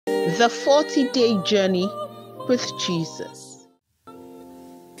The 40-Day Journey with Jesus.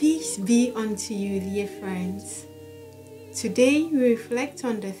 Peace be unto you, dear friends. Today we reflect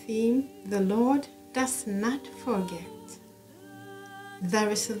on the theme, the Lord does not forget.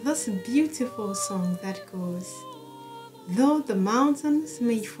 There is this beautiful song that goes, though the mountains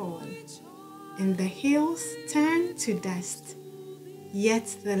may fall and the hills turn to dust,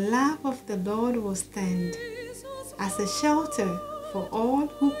 yet the love of the Lord will stand as a shelter for all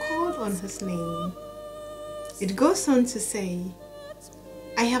who call on his name. It goes on to say,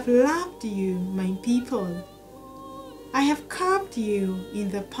 I have loved you, my people. I have carved you in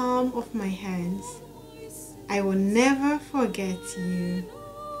the palm of my hands. I will never forget you.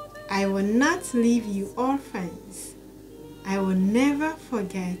 I will not leave you orphans. I will never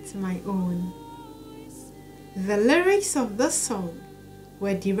forget my own. The lyrics of this song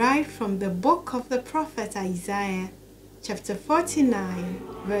were derived from the book of the prophet Isaiah, chapter 49,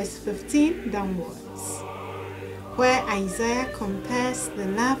 verse 15 downwards, where Isaiah compares the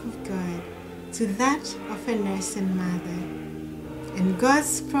love of God to that of a nursing mother, and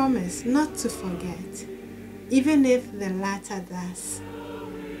God's promise not to forget, even if the latter does.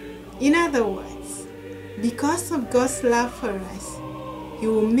 In other words, because of God's love for us, He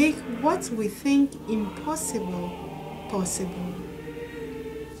will make what we think impossible possible.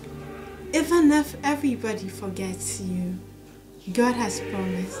 Even if everybody forgets you, God has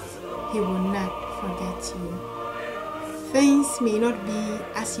promised He will not forget you. Things may not be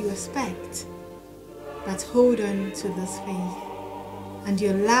as you expect, but hold on to this faith, and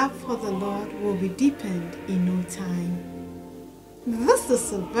your love for the Lord will be deepened in no time. This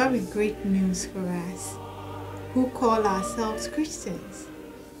is a very great news for us who call ourselves Christians,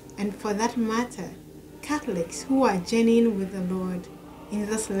 and for that matter, Catholics who are journeying with the Lord in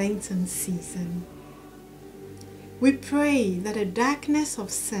this Lenten season. We pray that the darkness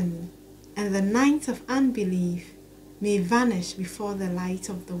of sin and the night of unbelief may vanish before the light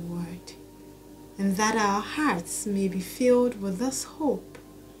of the Word, and that our hearts may be filled with this hope,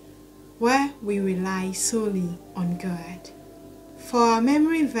 where we rely solely on God. For our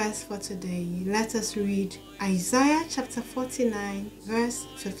memory verse for today, let us read Isaiah chapter 49, verse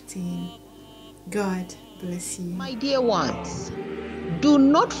 15. God bless you. My dear ones, do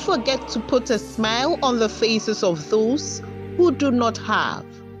not forget to put a smile on the faces of those who do not have.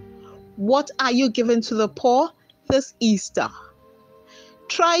 What are you giving to the poor this Easter?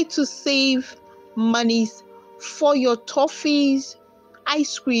 Try to save monies for your toffees,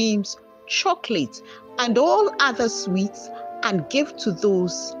 ice creams, chocolates, and all other sweets, and give to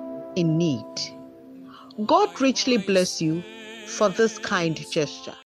those in need. God richly bless you for this kind gesture.